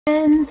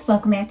Friends,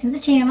 welcome back to the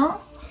channel.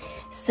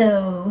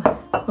 So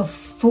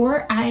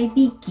before I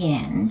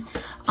begin,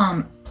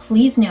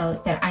 please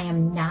note that I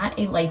am not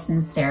a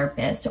licensed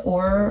therapist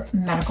or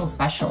medical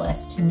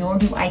specialist, nor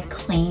do I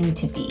claim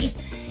to be.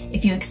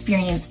 If you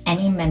experience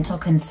any mental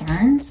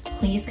concerns,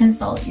 please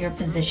consult your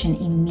physician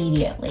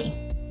immediately.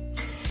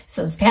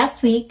 So this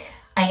past week,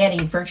 I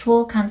had a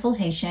virtual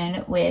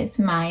consultation with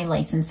my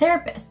licensed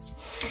therapist,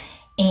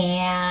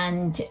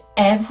 and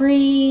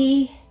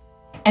every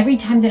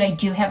time that I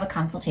do have a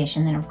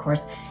consultation, then of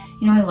course,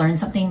 I learn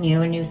something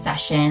new, a new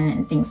session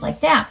and things like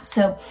that.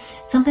 So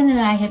something that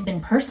I had been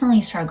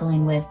personally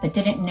struggling with, but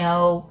didn't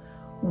know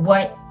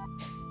what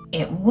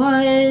it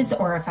was,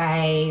 or if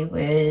I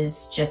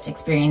was just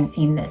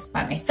experiencing this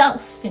by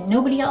myself and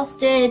nobody else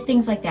did,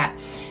 things like that.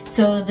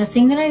 So the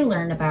thing that I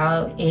learned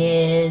about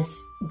is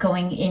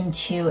going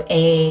into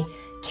a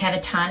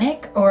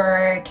catatonic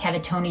or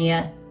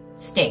catatonia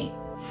state.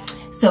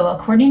 So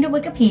according to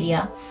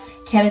Wikipedia,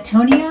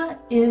 catatonia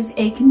is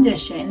a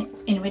condition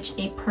in which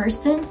a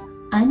person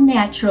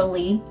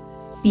unnaturally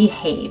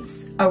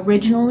behaves.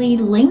 Originally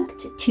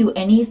linked to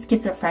any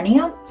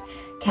schizophrenia,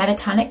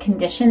 catatonic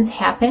conditions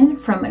happen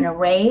from an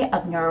array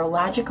of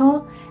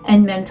neurological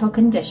and mental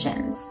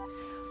conditions.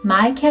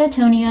 My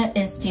catatonia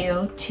is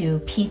due to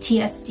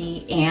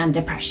PTSD and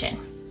depression.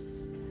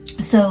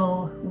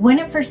 So when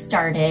it first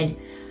started,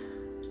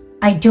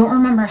 I don't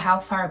remember how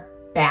far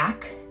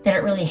back that it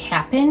really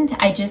happened.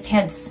 I just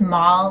had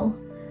small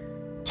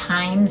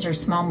times or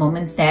small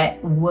moments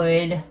that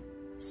would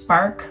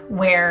spark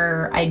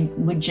where I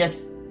would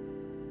just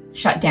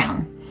shut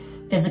down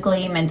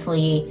physically,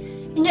 mentally,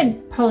 and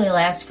it'd probably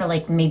last for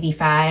like maybe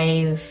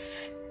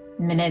 5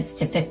 minutes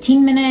to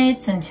 15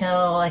 minutes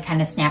until I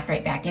kind of snapped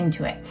right back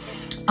into it.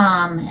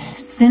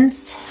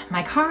 Since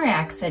my car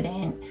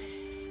accident,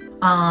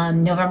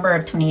 November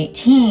of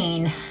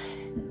 2018,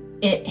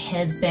 it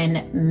has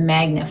been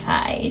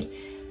magnified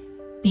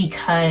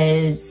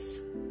because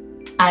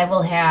I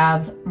will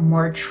have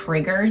more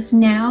triggers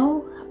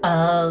now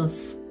of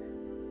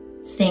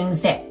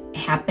things that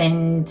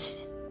happened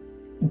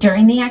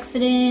during the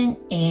accident,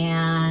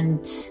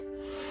 and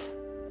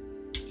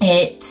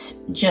it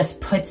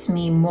just puts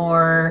me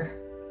more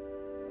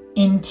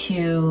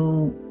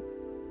into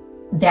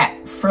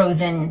that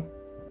frozen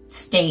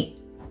state,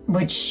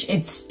 which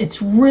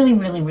it's really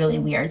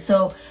weird.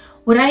 So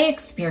what I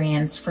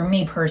experienced for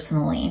me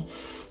personally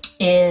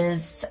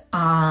is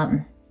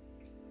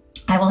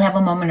I will have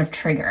a moment of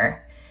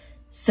trigger.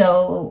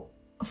 So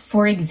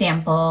for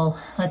example,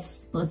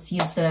 let's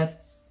use the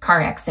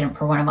car accident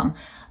for one of them.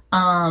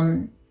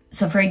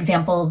 So for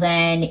example,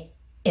 then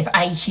if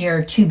I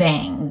hear 2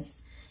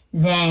 bangs,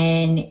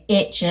 then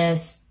it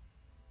just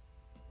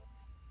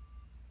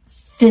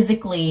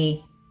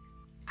physically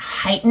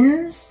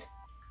heightens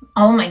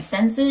all my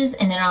senses,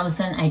 and then all of a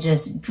sudden I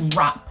just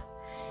drop,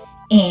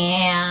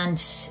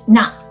 and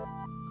not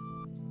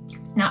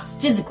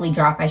physically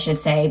drop, I should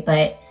say,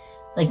 but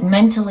like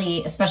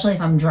mentally, especially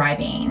if I'm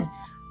driving.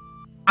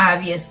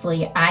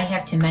 Obviously, I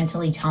have to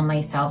mentally tell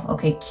myself,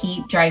 okay,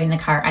 keep driving the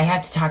car. I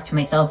have to talk to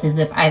myself as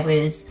if I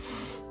was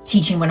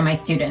teaching one of my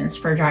students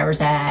for driver's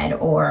ed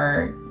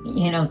or,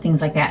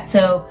 things like that.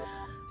 So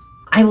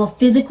I will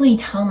physically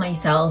tell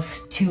myself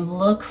to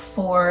look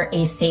for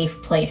a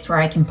safe place where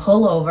I can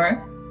pull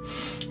over,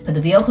 put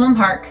the vehicle in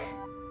park,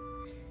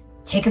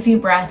 take a few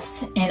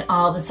breaths, and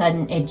all of a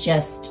sudden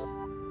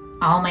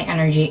all my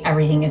energy,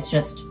 everything is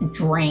just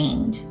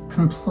drained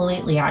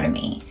completely out of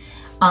me.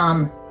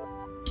 And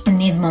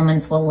these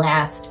moments will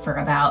last for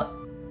about,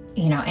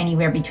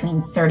 anywhere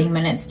between 30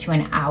 minutes to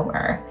an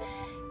hour.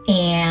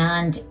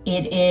 And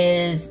it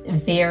is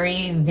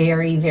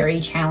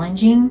very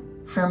challenging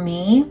for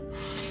me,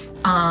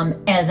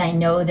 as I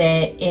know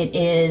that it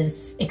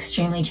is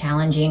extremely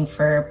challenging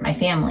for my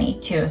family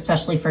too,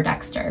 especially for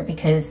Dexter,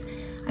 because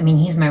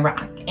he's my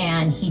rock,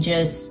 and he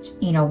just,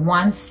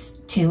 wants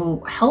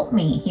to help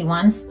me. He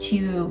wants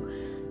to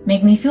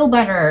make me feel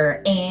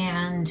better.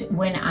 And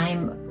when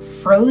I'm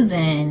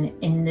frozen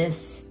in this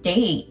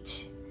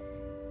state,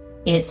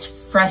 it's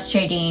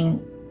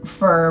frustrating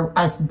for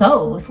us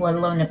both, let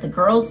alone if the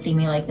girls see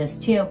me like this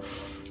too,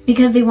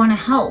 because they want to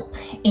help.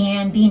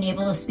 And being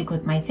able to speak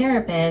with my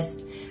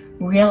therapist,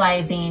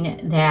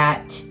 realizing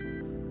that,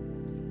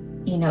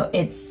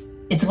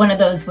 it's one of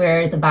those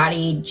where the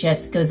body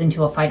just goes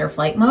into a fight or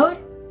flight mode,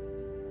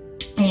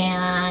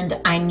 and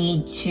I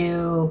need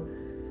to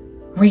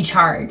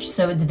recharge.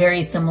 So it's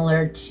very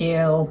similar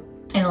to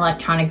an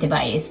electronic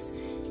device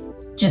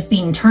just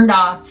being turned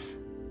off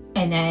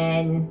and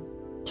then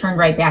turned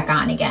right back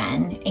on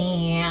again.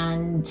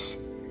 And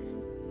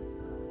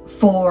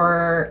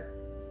for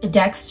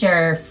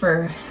Dexter,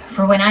 for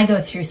when I go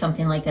through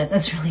something like this,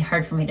 it's really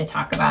hard for me to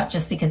talk about,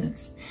 just because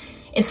it's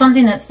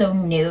something that's so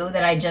new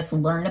that I just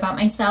learned about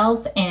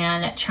myself,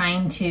 and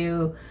trying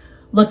to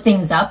look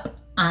things up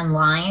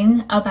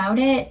online about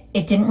it.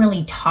 It didn't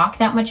really talk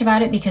that much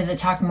about it because it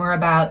talked more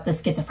about the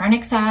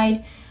schizophrenic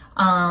side.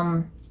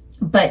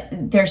 But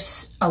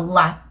there's a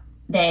lot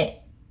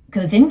that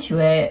goes into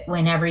it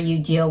whenever you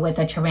deal with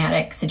a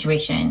traumatic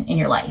situation in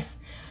your life.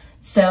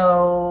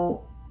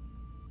 So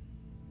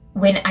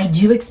when I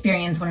do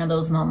experience one of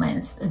those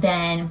moments,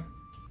 then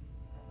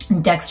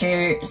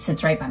Dexter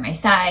sits right by my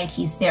side.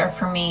 He's there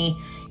for me.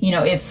 You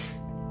know, if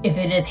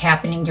it is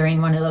happening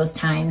during one of those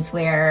times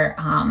where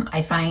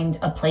I find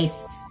a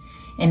place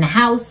in the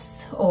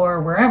house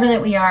or wherever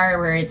that we are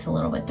where it's a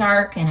little bit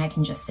dark and I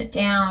can just sit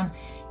down,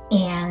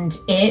 and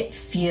it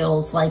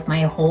feels like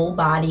my whole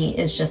body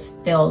is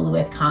just filled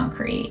with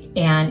concrete,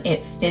 and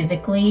it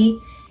physically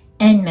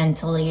and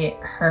mentally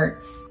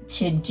hurts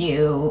to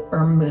do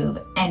or move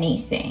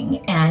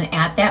anything. And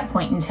at that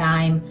point in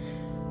time,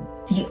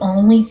 the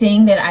only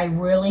thing that I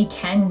really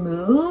can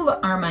move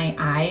are my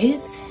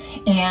eyes.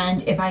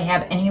 And if I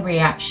have any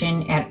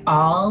reaction at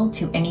all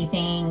to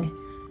anything,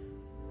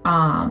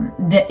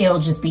 that it'll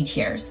just be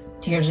tears.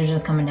 Tears are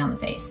just coming down the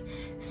face.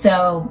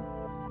 So,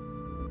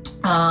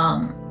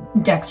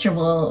 Dexter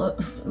will,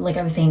 like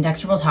I was saying,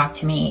 Dexter will talk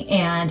to me,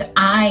 and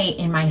I,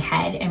 in my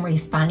head, am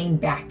responding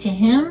back to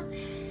him.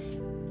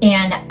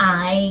 And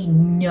I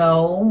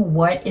know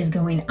what is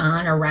going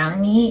on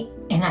around me,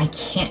 and I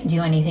can't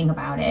do anything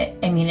about it.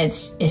 I mean,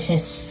 it's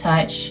just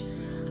such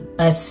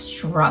a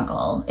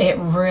struggle. It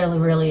really,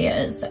 really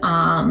is. You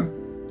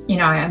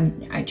know,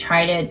 I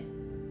try to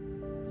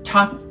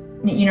talk,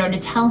 you know, to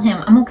tell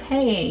him I'm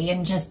okay,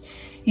 and just,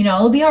 you know,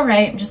 it'll be all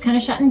right. I'm just kind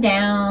of shutting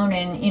down,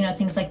 and, you know,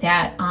 things like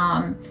that.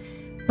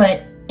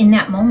 But in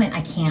that moment,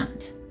 I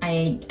can't.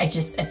 I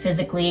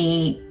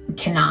physically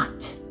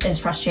cannot, as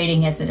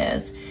frustrating as it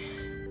is.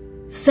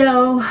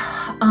 So,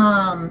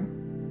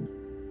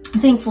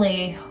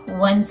 thankfully,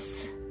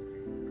 once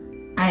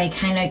I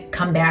kind of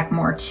come back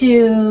more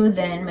to,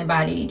 then my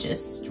body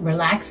just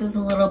relaxes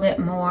a little bit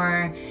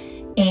more.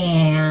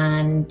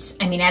 And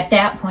I mean, at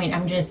that point,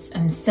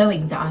 I'm so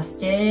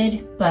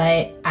exhausted,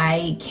 but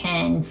I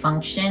can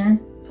function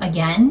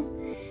again.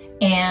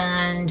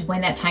 And when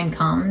that time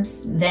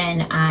comes,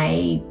 then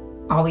I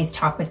always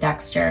talk with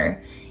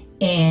Dexter.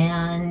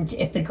 And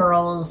if the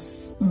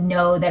girls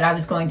know that I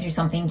was going through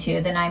something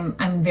too, then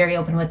I'm very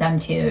open with them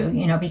too,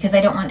 you know, because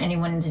I don't want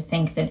anyone to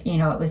think that, you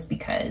know, it was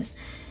because,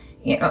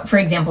 you know, for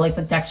example, like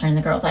with Dexter and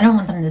the girls, I don't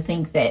want them to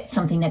think that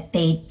something that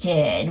they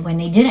did when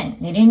they didn't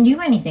do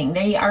anything.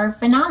 They are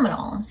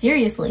phenomenal.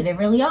 Seriously, they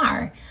really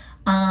are.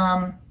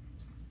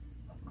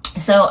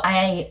 So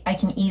I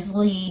can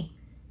easily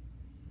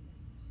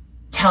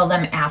tell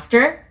them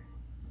after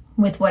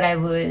with what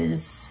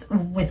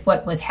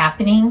was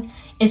happening.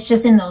 It's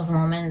just in those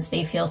moments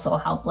they feel so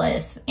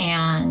helpless,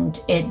 and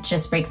it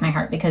just breaks my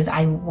heart because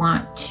I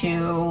want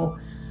to,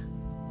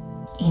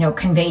 you know,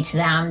 convey to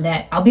them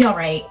that I'll be all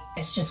right.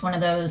 It's just one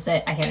of those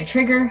that I had a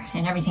trigger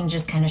and everything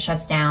just kind of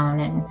shuts down,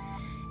 and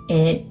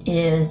it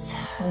is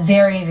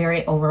very,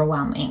 very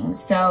overwhelming.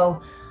 So,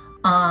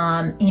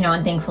 you know,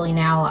 and thankfully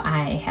now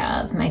I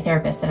have my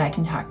therapist that I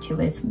can talk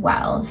to as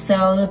well.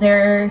 So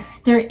there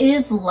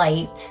is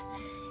light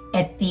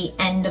at the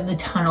end of the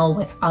tunnel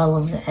with all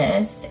of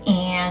this,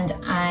 and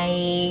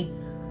I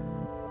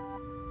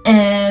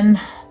am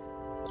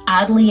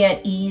oddly at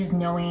ease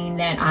knowing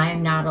that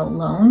I'm not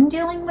alone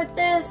dealing with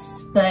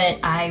this. But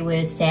I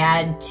was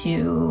sad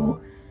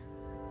to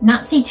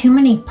not see too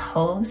many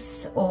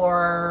posts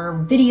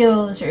or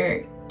videos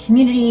or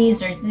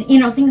communities or, you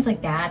know, things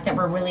like that that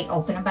were really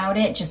open about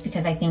it, just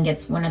because I think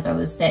it's one of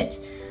those that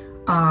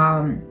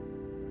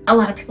a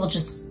lot of people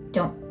just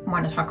don't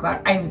want to talk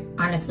about. I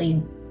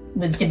honestly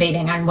was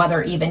debating on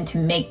whether even to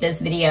make this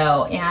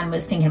video, and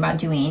was thinking about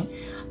doing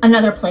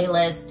another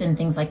playlist and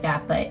things like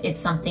that. But it's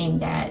something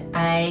that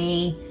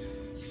I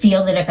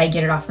feel that if I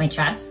get it off my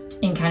chest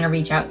and kind of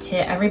reach out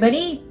to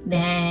everybody,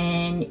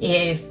 then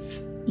if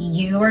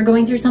you are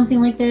going through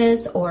something like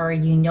this, or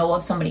you know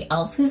of somebody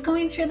else who's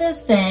going through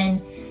this,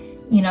 then,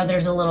 you know,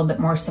 there's a little bit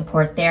more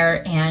support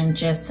there, and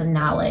just the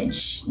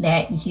knowledge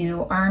that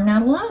you are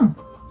not alone.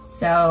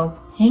 So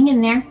hang in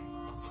there,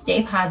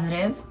 stay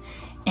positive.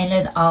 And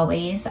as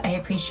always, I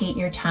appreciate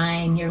your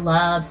time, your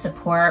love,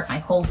 support. My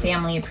whole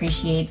family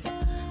appreciates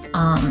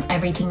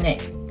everything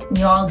that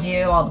you all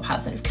do, all the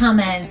positive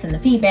comments and the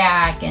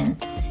feedback, and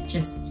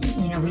just,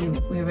 you know,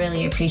 we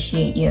really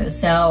appreciate you.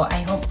 So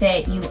I hope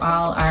that you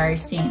all are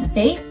staying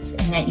safe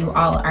and that you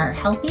all are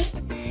healthy.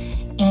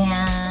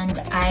 And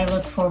I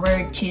look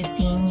forward to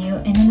seeing you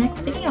in the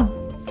next video.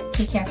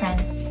 Take care,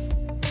 friends.